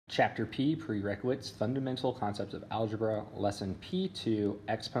Chapter P, Prerequisites, Fundamental Concepts of Algebra, Lesson P.2,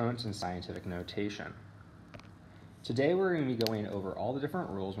 Exponents and Scientific Notation. Today we're going to be going over all the different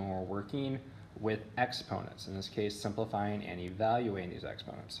rules when we're working with exponents, in this case simplifying and evaluating these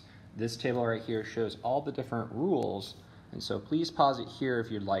exponents. This table right here shows all the different rules, and so please pause it here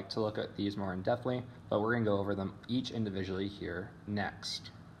if you'd like to look at these more in-depthly, but we're going to go over them each individually here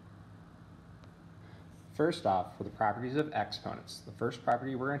next. First off, for the properties of exponents, the first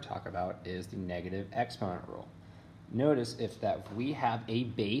property we're going to talk about is the negative exponent rule. Notice if we have a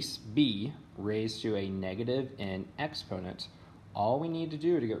base b raised to a negative n exponent, all we need to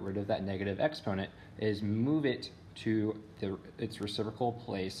do to get rid of that negative exponent is move it to its reciprocal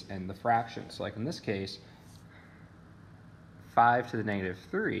place in the fraction. So like in this case, 5 to the negative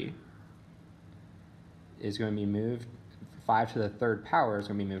 3 is going to be moved, 5 to the third power is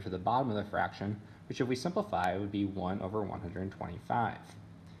going to be moved to the bottom of the fraction, which if we simplify would be 1 over 125.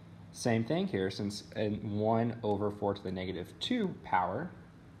 Same thing here, since 1 over 4 to the negative 2 power,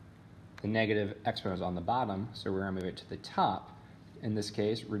 the negative exponent is on the bottom, so we're going to move it to the top. In this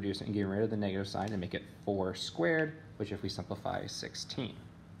case, reducing and getting rid of the negative sign and make it 4 squared, which if we simplify is 16.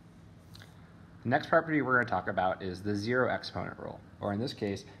 The next property we're going to talk about is the zero exponent rule, or in this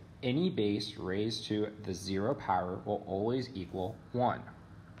case, any base raised to the 0 power will always equal 1.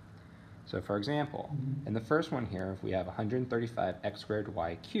 So for example, in the first one here, if we have 135x squared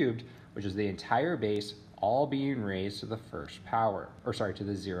y cubed, which is the entire base all being raised to the first power, or sorry, to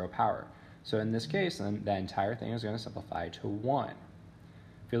the 0 power. So in this case, then, that entire thing is going to simplify to 1.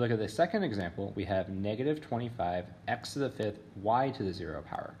 If you look at the second example, we have negative 25x to the fifth y to the 0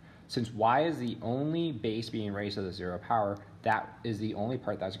 power. Since y is the only base being raised to the 0 power, that is the only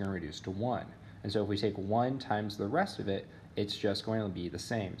part that's going to reduce to 1. And so if we take 1 times the rest of it, it's just going to be the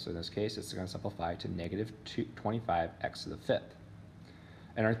same. So in this case, it's going to simplify to negative 25x to the fifth.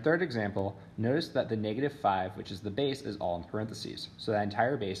 In our third example, notice that the negative 5, which is the base, is all in parentheses. So that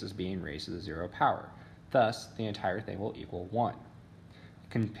entire base is being raised to the 0 power. Thus, the entire thing will equal 1.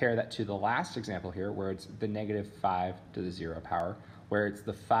 Compare that to the last example here, where it's the negative 5 to the 0 power, where it's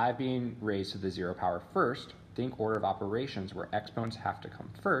the 5 being raised to the 0 power first. Think order of operations where exponents have to come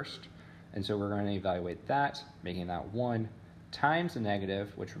first. And so we're going to evaluate that, making that 1, times the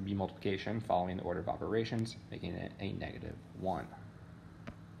negative, which would be multiplication following the order of operations, making it a negative 1.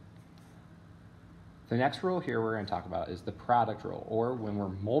 The next rule here we're going to talk about is the product rule, or when we're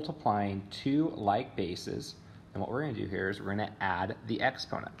multiplying two like bases, and what we're going to do here is we're going to add the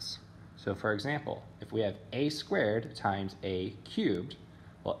exponents. So for example, if we have a squared times a cubed,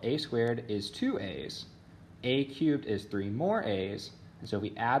 well, a squared is 2a's, a cubed is 3 more a's, and so if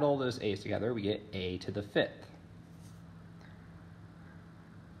we add all those a's together, we get a to the fifth.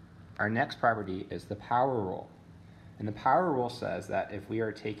 Our next property is the power rule. And the power rule says that if we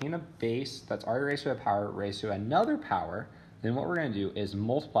are taking a base that's already raised to a power raised to another power, then what we're going to do is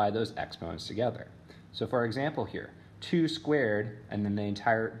multiply those exponents together. So for example here, 2 squared and then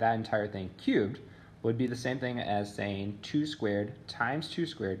that entire thing cubed would be the same thing as saying 2 squared times 2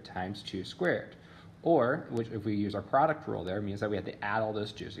 squared times 2 squared. Or, which if we use our product rule there, means that we have to add all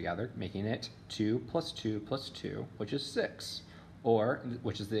those 2's together, making it 2 plus 2 plus 2, which is 6. Or,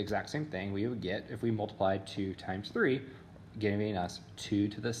 which is the exact same thing we would get if we multiplied 2 times 3, giving us 2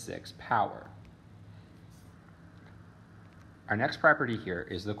 to the 6th power. Our next property here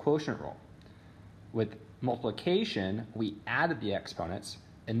is the quotient rule. With multiplication, we added the exponents.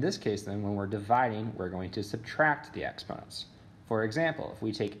 In this case, then, when we're dividing, we're going to subtract the exponents. For example, if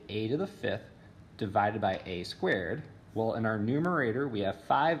we take a to the fifth divided by a squared, well, in our numerator, we have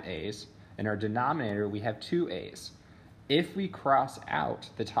 5a's. In our denominator, we have 2a's. If we cross out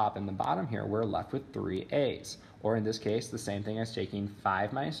the top and the bottom here, we're left with 3a's. Or in this case, the same thing as taking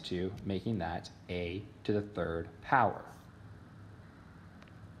 5 minus 2, making that a to the third power.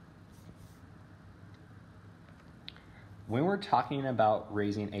 When we're talking about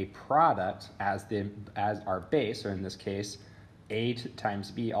raising a product as our base, or in this case, a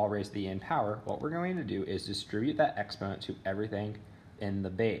times b all raised to the n power, what we're going to do is distribute that exponent to everything in the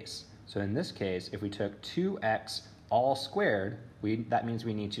base. So in this case, if we took 2x all squared, that means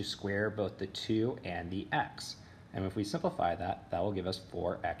we need to square both the 2 and the x. And if we simplify that, that will give us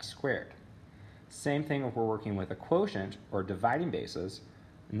 4x squared. Same thing if we're working with a quotient or dividing bases.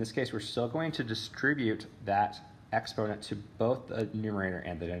 In this case, we're still going to distribute that exponent to both the numerator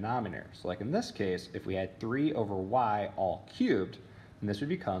and the denominator. So like in this case, if we had 3 over y all cubed, then this would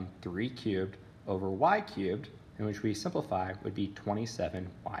become 3 cubed over y cubed, in which we simplify would be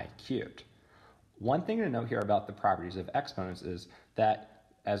 27y cubed. One thing to note here about the properties of exponents is that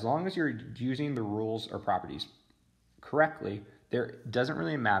as long as you're using the rules or properties correctly, there doesn't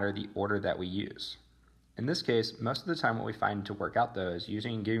really matter the order that we use. In this case, most of the time what we find to work out though is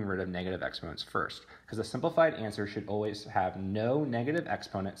using and getting rid of negative exponents first, because a simplified answer should always have no negative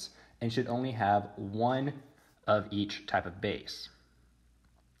exponents and should only have one of each type of base.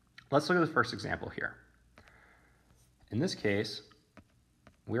 Let's look at the first example here. In this case,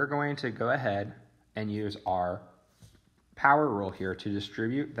 we're going to go ahead and use our power rule here to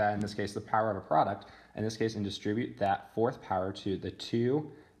distribute that, in this case, the power of a product, in this case, and distribute that fourth power to the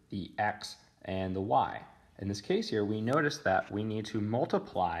 2, the x, and the y. In this case here, we notice that we need to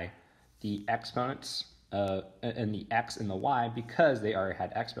multiply the exponents and the x and the y because they already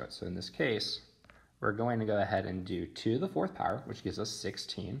had exponents. So in this case, we're going to go ahead and do 2 to the fourth power, which gives us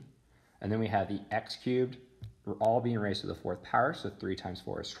 16. And then we have the x cubed, we're all being raised to the fourth power, so 3 times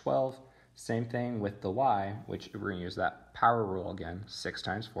 4 is 12. Same thing with the y, which we're going to use that power rule again, 6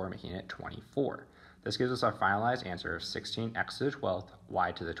 times 4, making it 24. This gives us our finalized answer of 16x to the 12th,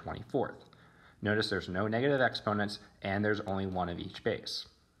 y to the 24th. Notice there's no negative exponents and there's only one of each base.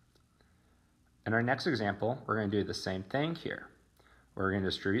 In our next example, we're going to do the same thing here. We're going to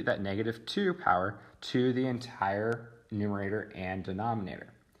distribute that negative 2 power to the entire numerator and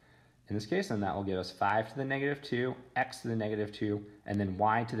denominator. In this case, then that will give us 5 to the negative 2, x to the negative 2, and then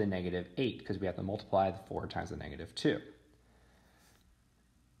y to the negative 8, because we have to multiply the 4 times the negative 2.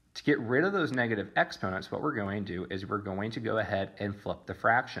 To get rid of those negative exponents, what we're going to do is we're going to go ahead and flip the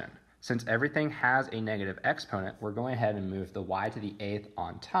fraction. Since everything has a negative exponent, we're going ahead and move the y to the 8th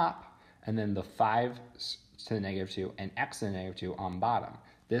on top, and then the 5 to the negative 2 and x to the negative 2 on bottom.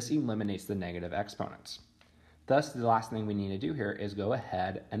 This eliminates the negative exponents. Thus, the last thing we need to do here is go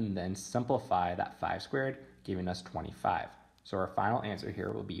ahead and then simplify that 5 squared, giving us 25. So our final answer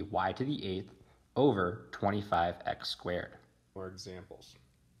here will be y to the 8th over 25x squared. More examples.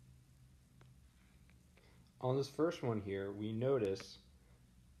 On this first one here, we notice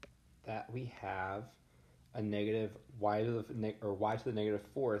that we have a negative y to the negative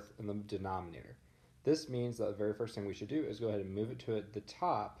 4th in the denominator. This means that the very first thing we should do is go ahead and move it to the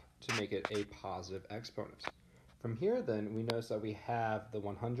top to make it a positive exponent. From here then, we notice that we have the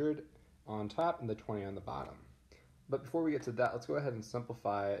 100 on top and the 20 on the bottom. But before we get to that, let's go ahead and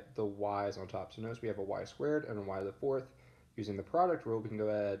simplify the y's on top. So notice we have a y squared and a y to the 4th. Using the product rule, we can go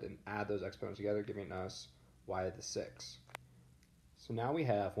ahead and add those exponents together, giving us y to the 6. So now we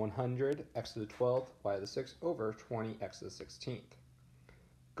have 100 x to the 12th, y to the 6th over 20 x to the 16th.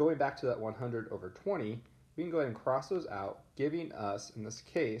 Going back to that 100 over 20, we can go ahead and cross those out, giving us, in this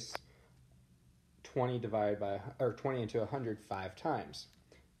case, 20 into 100 5 times.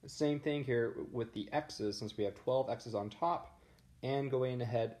 The same thing here with the x's, since we have 12 x's on top, and going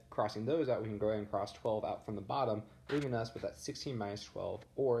ahead, crossing those out, we can go ahead and cross 12 out from the bottom, leaving us with that 16 minus 12,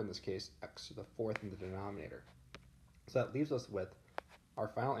 or in this case, x to the 4th in the denominator. So that leaves us with our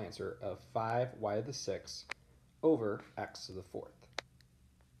final answer of 5y to the 6th over x to the 4th.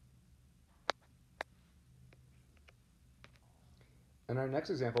 In our next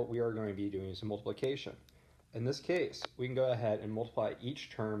example, we are going to be doing some multiplication. In this case, we can go ahead and multiply each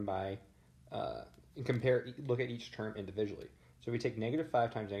term by, look at each term individually. So if we take negative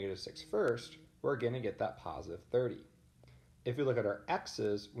 5 times negative 6 first, we're going to get that positive 30. If we look at our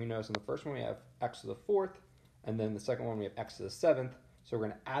x's, we notice in the first one we have x to the 4th, and then the second one we have x to the 7th, so we're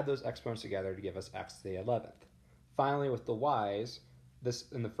going to add those exponents together to give us x to the 11th. Finally, with the y's,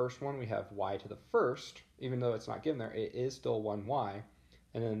 in the first one we have y to the 1st, even though it's not given there, it is still 1y.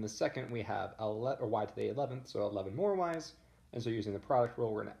 And then in the second we have y to the 11th, so 11 more y's. And so using the product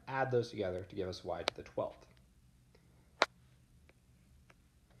rule, we're going to add those together to give us y to the 12th.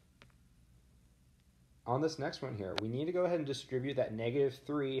 On this next one here, we need to go ahead and distribute that negative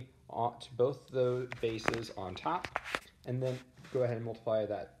 3 to both the bases on top, and then go ahead and multiply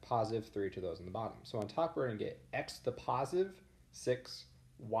that positive 3 to those on the bottom. So on top, we're going to get x to the positive 6,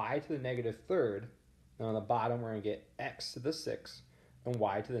 y to the negative 3rd, and on the bottom, we're going to get x to the 6th and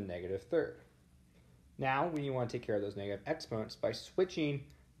y to the negative 3rd. Now, we want to take care of those negative exponents by switching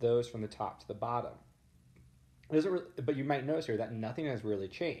those from the top to the bottom. But you might notice here that nothing has really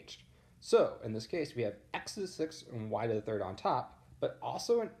changed. So, in this case, we have x to the 6th and y to the 3rd on top, but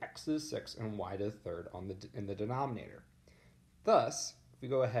also an x to the 6th and y to the 3rd in the denominator. Thus, if we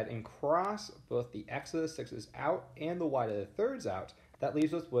go ahead and cross both the x to the 6's out and the y to the 3rds out, that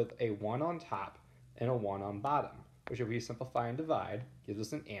leaves us with a 1 on top and a 1 on bottom, which if we simplify and divide, gives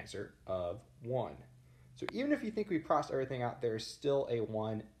us an answer of 1. So even if you think we crossed everything out, there's still a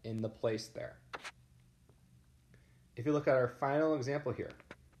 1 in the place there. If you look at our final example here,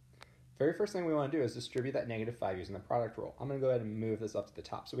 very first thing we want to do is distribute that negative 5 using the product rule. I'm going to go ahead and move this up to the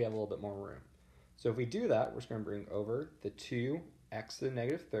top so we have a little bit more room. So if we do that, we're just going to bring over the 2x to the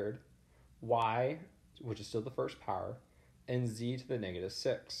negative third, y, which is still the first power, and z to the negative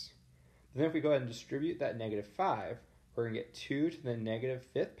 6. Then if we go ahead and distribute that negative 5, we're going to get 2 to the negative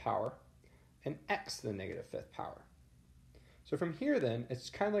fifth power and x to the negative fifth power. So from here then,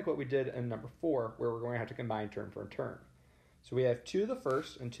 it's kind of like what we did in number 4, where we're going to have to combine term for term. So we have 2 to the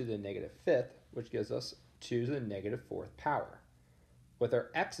first and 2 to the negative fifth, which gives us 2 to the negative fourth power. With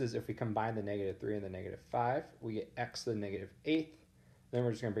our x's, if we combine the negative 3 and the negative 5, we get x to the negative eighth. Then we're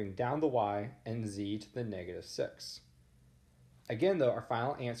just going to bring down the y and z to the negative 6. Again, though, our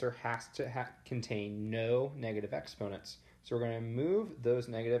final answer has to contain no negative exponents. So we're going to move those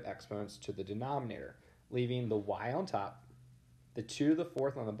negative exponents to the denominator, leaving the y on top, the 2 to the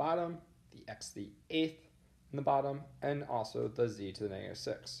fourth on the bottom, the x to the eighth on the bottom, and also the z to the negative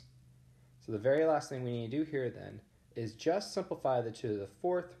 6. So the very last thing we need to do here then is just simplify the 2 to the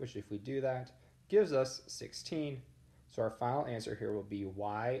fourth, which if we do that, gives us 16. So our final answer here will be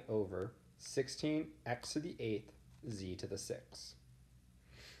y over 16 x to the eighth z to the 6.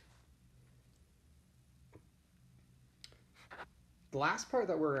 The last part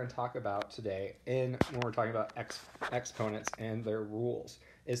that we're going to talk about today, when we're talking about exponents and their rules,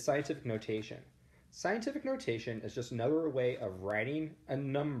 is scientific notation. Scientific notation is just another way of writing a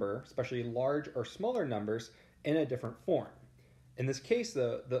number, especially large or smaller numbers, in a different form. In this case,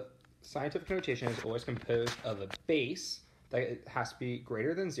 though, the scientific notation is always composed of a base that has to be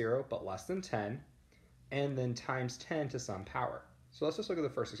greater than 0 but less than 10, and then times 10 to some power. So let's just look at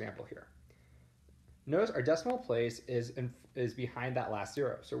the first example here. Notice our decimal place is behind that last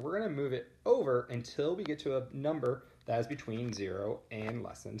 0. So we're going to move it over until we get to a number that is between 0 and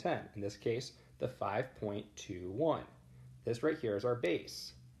less than 10. In this case, the 5.21. This right here is our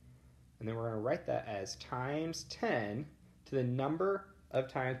base. And then we're going to write that as times 10 to the number of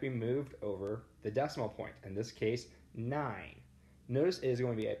times we moved over the decimal point. In this case, 9. Notice it is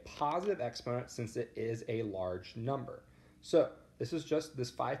going to be a positive exponent since it is a large number. So this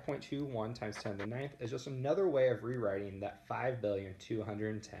 5.21 times 10 to the ninth is just another way of rewriting that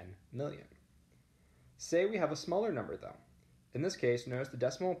 5,210,000,000. Say we have a smaller number though. In this case, notice the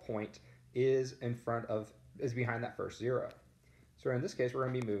decimal point is behind that first 0. So in this case, we're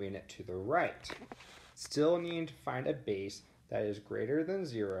going to be moving it to the right. Still needing to find a base that is greater than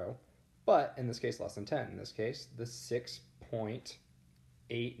 0, but in this case less than 10. In this case, the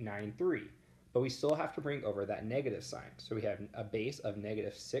 6.893. But we still have to bring over that negative sign. So we have a base of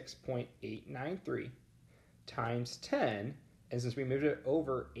negative 6.893 times 10. And since we moved it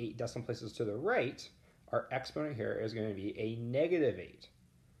over 8 decimal places to the right, our exponent here is going to be a negative 8.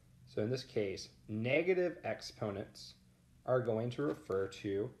 So in this case, negative exponents are going to refer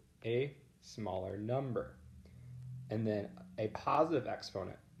to a smaller number. And then a positive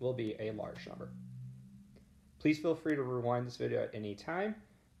exponent will be a large number. Please feel free to rewind this video at any time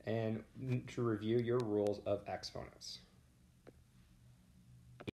and to review your rules of exponents.